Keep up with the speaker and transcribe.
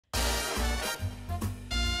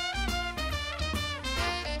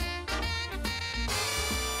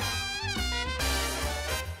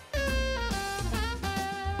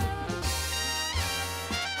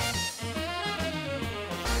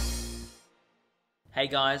Hey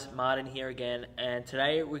guys, Martin here again, and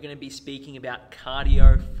today we're going to be speaking about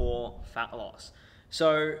cardio for fat loss.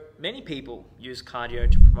 So many people use cardio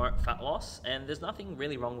to promote fat loss, and there's nothing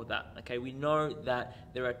really wrong with that. Okay, we know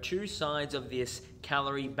that there are two sides of this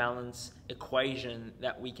calorie balance equation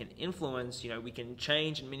that we can influence. We can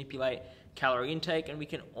change and manipulate calorie intake, and we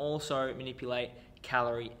can also manipulate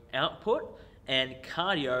calorie output. And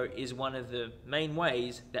cardio is one of the main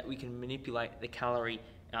ways that we can manipulate the calorie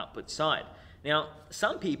output side. Now,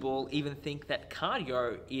 some people even think that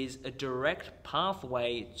cardio is a direct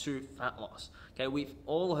pathway to fat loss. Okay, we've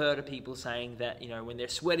all heard of people saying that, when they're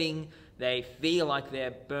sweating, they feel like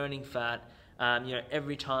they're burning fat.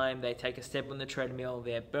 Every time they take a step on the treadmill,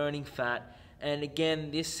 they're burning fat. And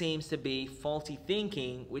again, this seems to be faulty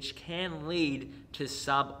thinking, which can lead to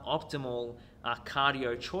suboptimal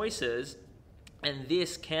cardio choices. And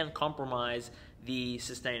this can compromise the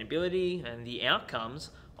sustainability and the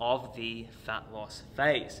outcomes of the fat loss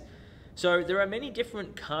phase. So there are many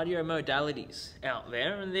different cardio modalities out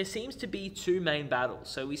there, and there seems to be two main battles.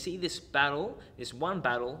 So we see this one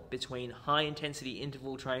battle between high intensity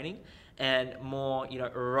interval training and more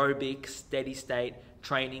aerobic steady state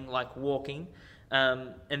training like walking.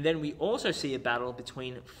 And then we also see a battle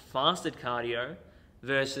between fasted cardio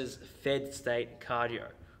versus fed state cardio.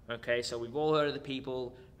 Okay, so we've all heard of the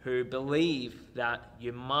people who believe that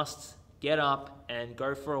you must get up and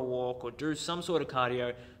go for a walk or do some sort of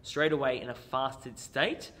cardio straight away in a fasted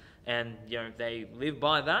state, and they live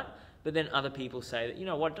by that. But then other people say that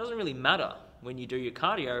it doesn't really matter when you do your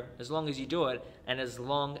cardio as long as you do it, and as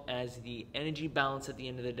long as the energy balance at the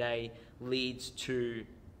end of the day leads to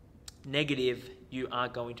negative, you are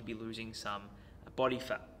going to be losing some body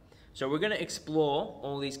fat. So we're going to explore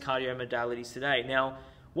all these cardio modalities today. Now,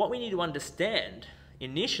 what we need to understand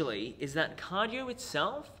initially is that cardio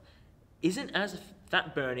itself isn't as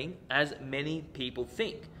fat burning as many people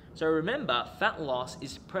think. So remember, fat loss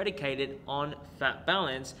is predicated on fat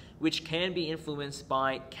balance, which can be influenced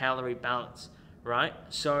by calorie balance, right?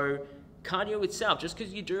 So cardio itself, just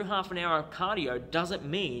because you do half an hour of cardio doesn't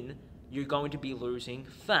mean you're going to be losing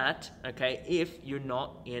fat, okay, if you're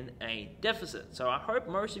not in a deficit. So I hope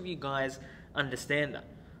most of you guys understand that,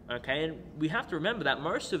 okay? And we have to remember that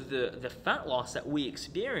most of the fat loss that we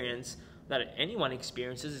experience, that anyone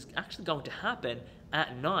experiences, is actually going to happen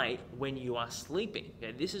at night when you are sleeping.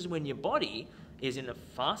 Okay? This is when your body is in a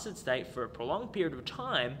fasted state for a prolonged period of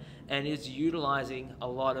time and is utilizing a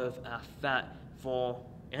lot of fat for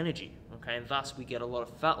energy. Okay? And thus we get a lot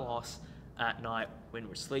of fat loss at night when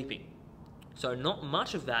we're sleeping. So not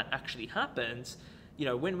much of that actually happens,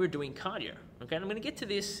 when we're doing cardio. Okay? And I'm going to get to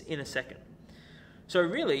this in a second. So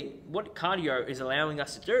really, what cardio is allowing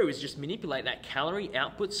us to do is just manipulate that calorie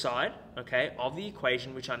output side, okay, of the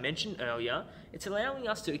equation, which I mentioned earlier. It's allowing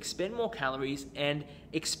us to expend more calories and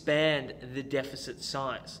expand the deficit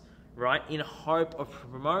size, right, in hope of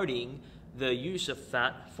promoting the use of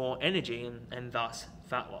fat for energy and thus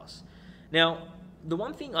fat loss. Now, the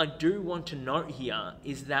one thing I do want to note here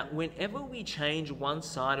is that whenever we change one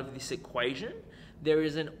side of this equation, there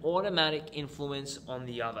is an automatic influence on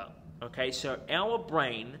the other. Okay, so our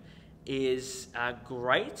brain is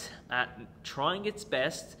great at trying its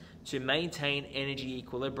best to maintain energy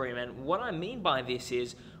equilibrium. And what I mean by this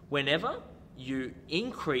is whenever you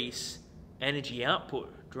increase energy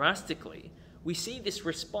output drastically, we see this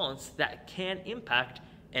response that can impact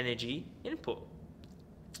energy input.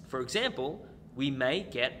 For example, we may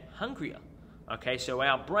get hungrier. Okay, so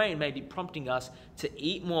our brain may be prompting us to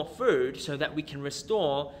eat more food so that we can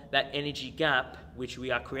restore that energy gap which we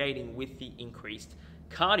are creating with the increased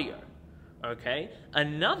cardio. Okay,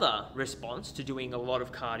 another response to doing a lot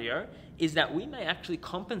of cardio is that we may actually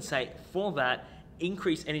compensate for that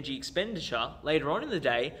increased energy expenditure later on in the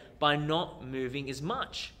day by not moving as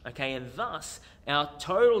much. Okay, and thus our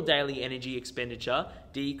total daily energy expenditure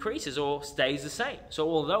decreases or stays the same. So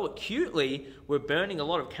although acutely we're burning a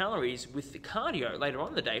lot of calories with the cardio later on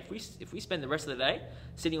in the day, if we spend the rest of the day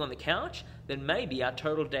sitting on the couch, then maybe our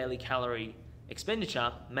total daily calorie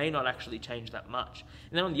expenditure may not actually change that much.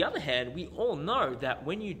 And then on the other hand, we all know that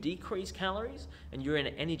when you decrease calories and you're in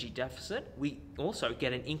an energy deficit, we also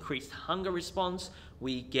get an increased hunger response.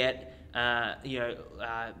 We get,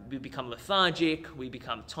 we become lethargic, we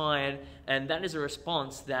become tired, and that is a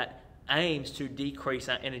response that aims to decrease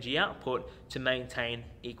our energy output to maintain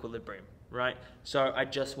equilibrium, right? So I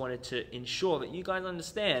just wanted to ensure that you guys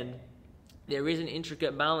understand there is an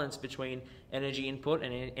intricate balance between energy input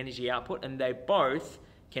and energy output, and they both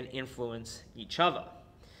can influence each other.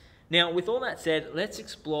 Now, with all that said, let's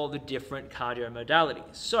explore the different cardio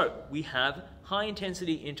modalities. So, we have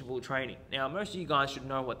high-intensity interval training. Now, most of you guys should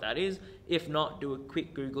know what that is. If not, do a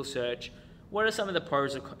quick Google search. What are some of the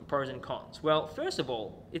pros and cons? Well, first of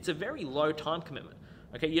all, it's a very low time commitment.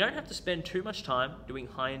 Okay, you don't have to spend too much time doing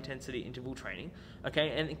high-intensity interval training.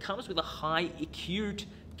 Okay, and it comes with a high acute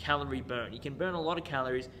calorie burn. You can burn a lot of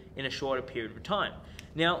calories in a shorter period of time.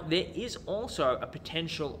 Now, there is also a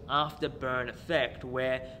potential afterburn effect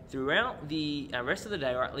where throughout the rest of the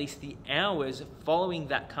day, or at least the hours following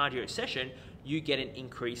that cardio session, you get an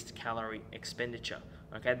increased calorie expenditure.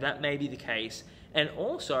 Okay, that may be the case. And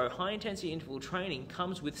also, high-intensity interval training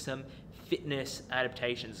comes with some fitness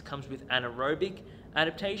adaptations. It comes with anaerobic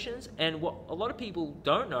adaptations, and what a lot of people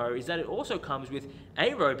don't know is that it also comes with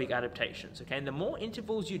aerobic adaptations. Okay, and the more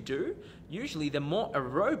intervals you do, usually the more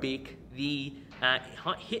aerobic the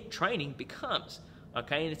HIIT training becomes.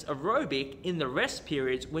 Okay, and it's aerobic in the rest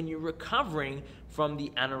periods when you're recovering from the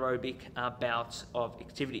anaerobic bouts of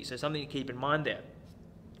activity. So something to keep in mind there.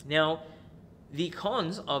 Now, the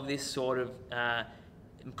cons of this sort of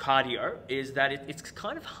cardio is that it's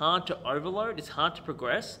kind of hard to overload, it's hard to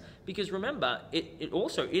progress, because remember, it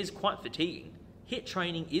also is quite fatiguing. HIIT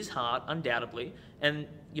training is hard, undoubtedly, and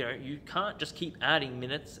you can't just keep adding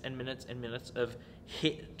minutes and minutes and minutes of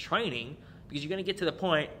HIIT training, because you're going to get to the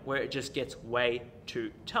point where it just gets way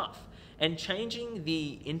too tough. And changing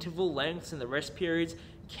the interval lengths and the rest periods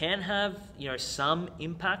can have some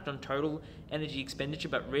impact on total energy expenditure,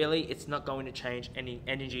 but really it's not going to change any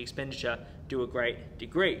energy expenditure to a great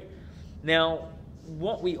degree. Now,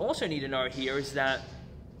 what we also need to know here is that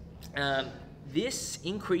this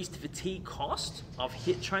increased fatigue cost of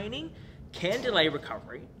HIIT training can delay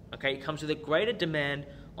recovery. Okay, it comes with a greater demand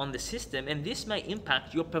on the system, and this may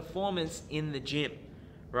impact your performance in the gym,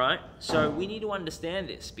 right? So we need to understand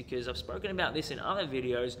this, because I've spoken about this in other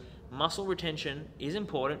videos. Muscle retention is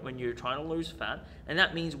important when you're trying to lose fat, and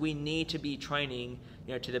that means we need to be training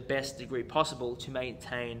to the best degree possible to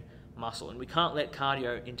maintain muscle, and we can't let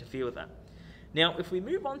cardio interfere with that. Now, if we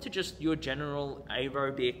move on to just your general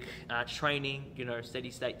aerobic training,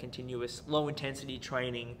 steady state, continuous, low intensity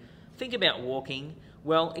training, think about walking.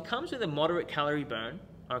 Well, it comes with a moderate calorie burn.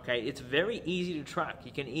 Okay, it's very easy to track.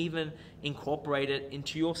 You can even incorporate it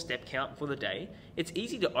into your step count for the day. It's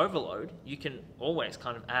easy to overload. You can always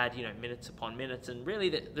kind of add, minutes upon minutes, and really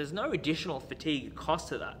there's no additional fatigue cost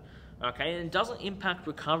to that. Okay, and it doesn't impact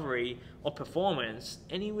recovery or performance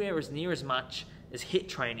anywhere as near as much as HIIT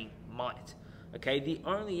training might. Okay, the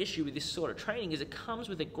only issue with this sort of training is it comes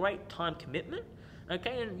with a great time commitment.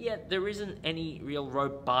 Okay, and yet there isn't any real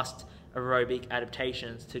robust aerobic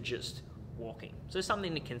adaptations to just walking. So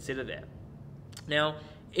something to consider there. Now,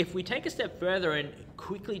 if we take a step further and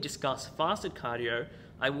quickly discuss fasted cardio,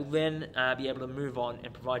 I will then be able to move on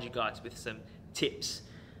and provide you guys with some tips.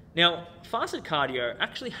 Now, fasted cardio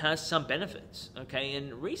actually has some benefits, okay?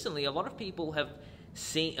 And recently, a lot of people have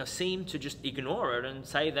seemed to just ignore it and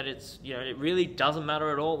say that it's, it really doesn't matter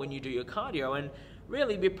at all when you do your cardio. And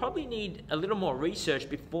really, we probably need a little more research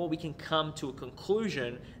before we can come to a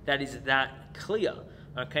conclusion that is that clear.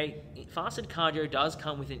 Okay, fasted cardio does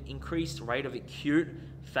come with an increased rate of acute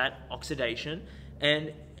fat oxidation,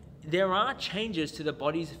 and there are changes to the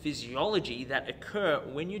body's physiology that occur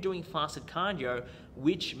when you're doing fasted cardio,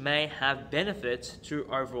 which may have benefits to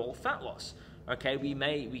overall fat loss. Okay,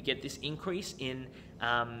 we get this increase in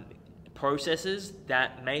processes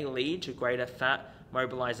that may lead to greater fat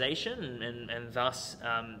mobilization and thus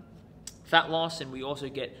fat loss, and we also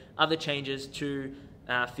get other changes to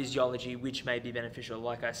physiology which may be beneficial,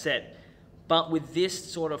 like I said. But with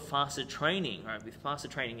this sort of fasted training, right, with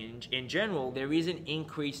fasted training in general, there is an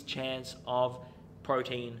increased chance of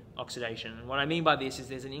protein oxidation. And what I mean by this is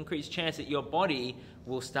there's an increased chance that your body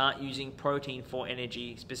will start using protein for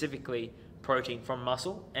energy, specifically protein from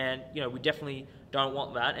muscle, and we definitely don't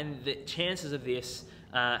want that, and the chances of this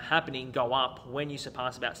happening go up when you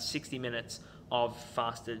surpass about 60 minutes of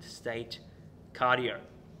fasted state cardio.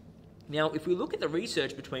 Now, if we look at the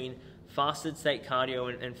research between fasted state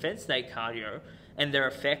cardio and fed state cardio and their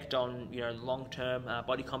effect on long-term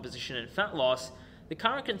body composition and fat loss, the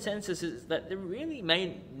current consensus is that there really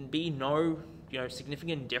may be no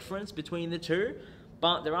significant difference between the two,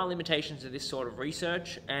 but there are limitations to this sort of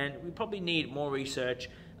research, and we probably need more research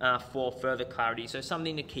for further clarity. So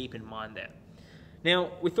something to keep in mind there.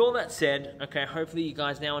 Now, with all that said, okay, hopefully you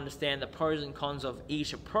guys now understand the pros and cons of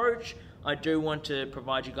each approach. I do want to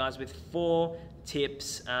provide you guys with 4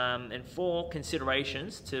 tips and 4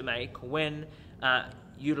 considerations to make when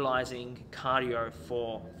utilizing cardio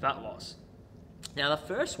for fat loss. Now, the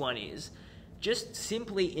first one is just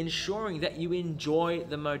simply ensuring that you enjoy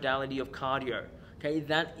the modality of cardio. Okay,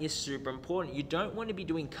 that is super important. You don't want to be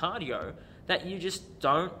doing cardio that you just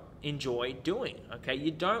don't enjoy doing. Okay,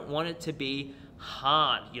 you don't want it to be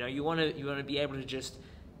hard. You want to be able to just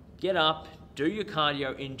get up, do your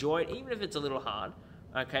cardio, enjoy it, even if it's a little hard.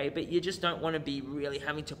 Okay, but you just don't want to be really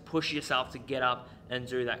having to push yourself to get up and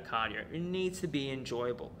do that cardio. It needs to be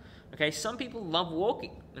enjoyable. Okay, some people love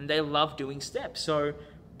walking and they love doing steps. So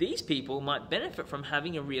these people might benefit from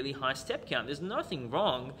having a really high step count. There's nothing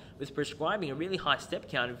wrong with prescribing a really high step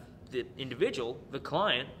count if the individual, the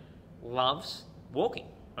client, loves walking.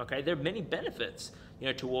 Okay, there are many benefits,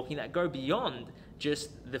 to walking that go beyond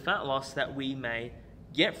just the fat loss that we may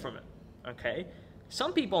get from it. Okay,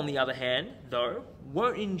 some people, on the other hand, though,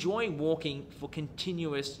 won't enjoy walking for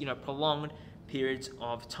continuous, prolonged periods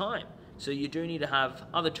of time. So you do need to have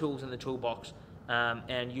other tools in the toolbox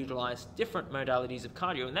and utilize different modalities of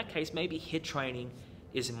cardio. In that case, maybe HIIT training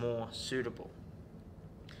is more suitable.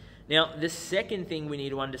 Now, the second thing we need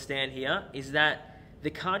to understand here is that the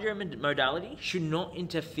cardio modality should not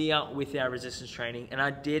interfere with our resistance training, and I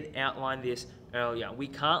did outline this earlier. We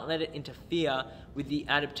can't let it interfere with the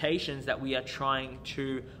adaptations that we are trying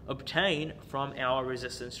to obtain from our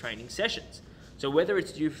resistance training sessions. So whether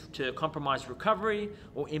it's due to compromised recovery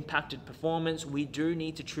or impacted performance, we do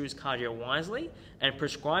need to choose cardio wisely and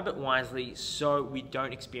prescribe it wisely so we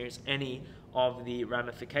don't experience any of the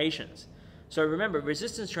ramifications. So remember,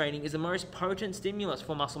 resistance training is the most potent stimulus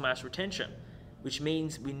for muscle mass retention, which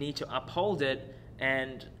means we need to uphold it,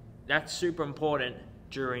 and that's super important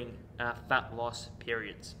during fat loss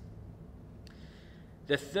periods.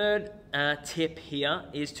 The third tip here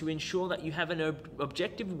is to ensure that you have an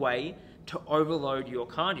objective way to overload your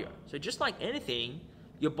cardio. So just like anything,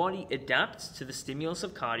 your body adapts to the stimulus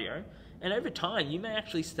of cardio, and over time you may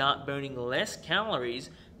actually start burning less calories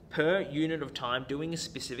per unit of time doing a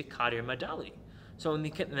specific cardio modality. So in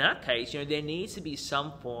that case, there needs to be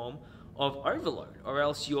some form of overload, or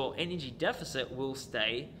else your energy deficit will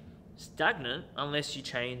stay stagnant unless you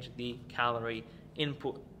change the calorie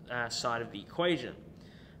input side of the equation.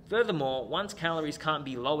 Furthermore, once calories can't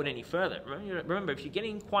be lowered any further, remember, if you're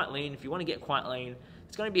getting quite lean, if you want to get quite lean,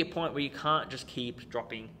 it's going to be a point where you can't just keep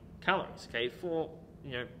dropping calories, okay, for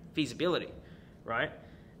feasibility, right?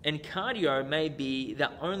 And cardio may be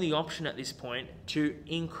the only option at this point to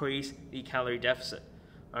increase the calorie deficit.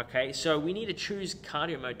 Okay, so we need to choose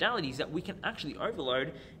cardio modalities that we can actually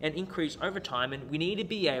overload and increase over time, and we need to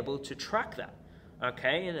be able to track that.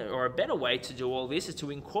 Okay, or a better way to do all this is to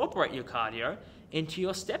incorporate your cardio into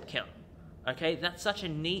your step count. Okay, that's such a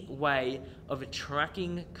neat way of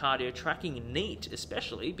tracking cardio, tracking NEAT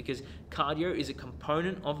especially, because cardio is a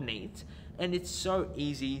component of NEAT and it's so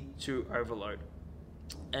easy to overload.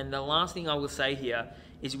 And the last thing I will say here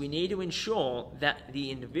is we need to ensure that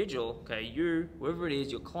the individual, okay, you, whoever it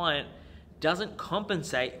is, your client, doesn't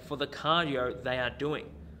compensate for the cardio they are doing.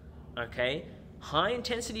 Okay, high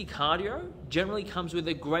intensity cardio generally comes with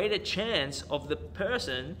a greater chance of the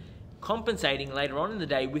person compensating later on in the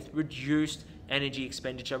day with reduced energy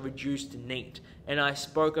expenditure, reduced NEAT. And I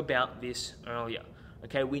spoke about this earlier.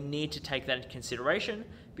 Okay, we need to take that into consideration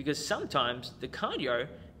because sometimes the cardio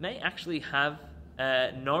may actually have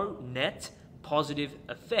no net positive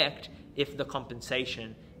effect if the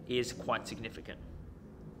compensation is quite significant.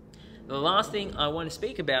 The last thing I want to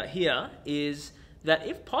speak about here is that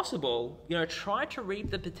if possible, try to reap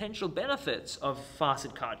the potential benefits of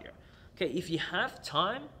fasted cardio. Okay, if you have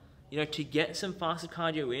time, to get some fasted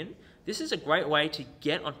cardio in, this is a great way to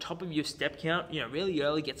get on top of your step count, really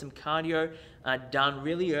early, get some cardio done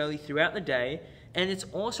really early throughout the day. And it's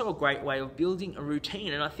also a great way of building a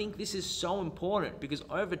routine. And I think this is so important because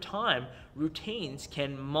over time, routines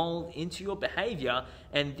can mold into your behavior.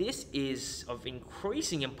 And this is of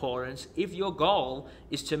increasing importance if your goal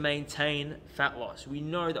is to maintain fat loss. We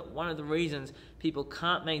know that one of the reasons people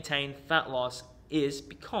can't maintain fat loss is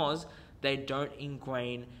because they don't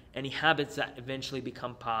ingrain any habits that eventually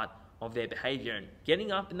become part of their behavior. And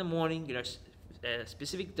getting up in the morning,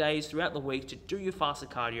 specific days throughout the week to do your fasted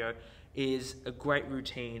cardio is a great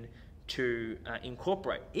routine to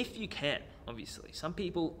incorporate, if you can, obviously. Some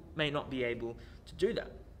people may not be able to do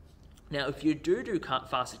that. Now, if you do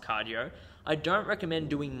fasted cardio, I don't recommend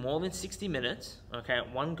doing more than 60 minutes, okay,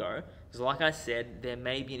 at one go, because like I said, there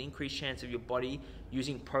may be an increased chance of your body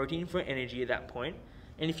using protein for energy at that point.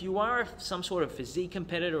 And if you are some sort of physique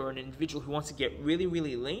competitor or an individual who wants to get really,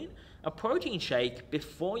 really lean, a protein shake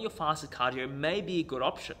before your fasted cardio may be a good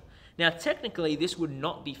option. Now, technically, this would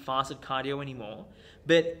not be fasted cardio anymore,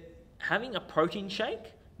 but having a protein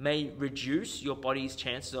shake may reduce your body's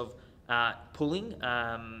chances of pulling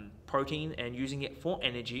protein and using it for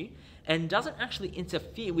energy, and doesn't actually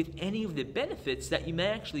interfere with any of the benefits that you may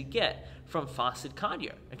actually get from fasted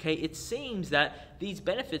cardio. Okay, it seems that these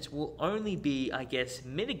benefits will only be, I guess,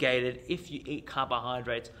 mitigated if you eat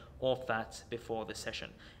carbohydrates or fats before the session.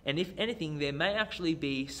 And if anything, there may actually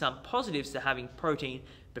be some positives to having protein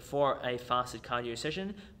before a fasted cardio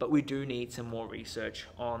session, but we do need some more research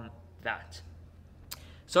on that.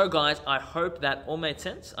 So guys, I hope that all made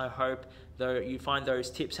sense. I hope you find those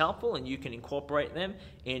tips helpful and you can incorporate them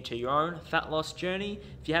into your own fat loss journey.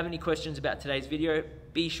 If you have any questions about today's video,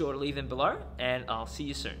 be sure to leave them below, and I'll see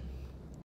you soon.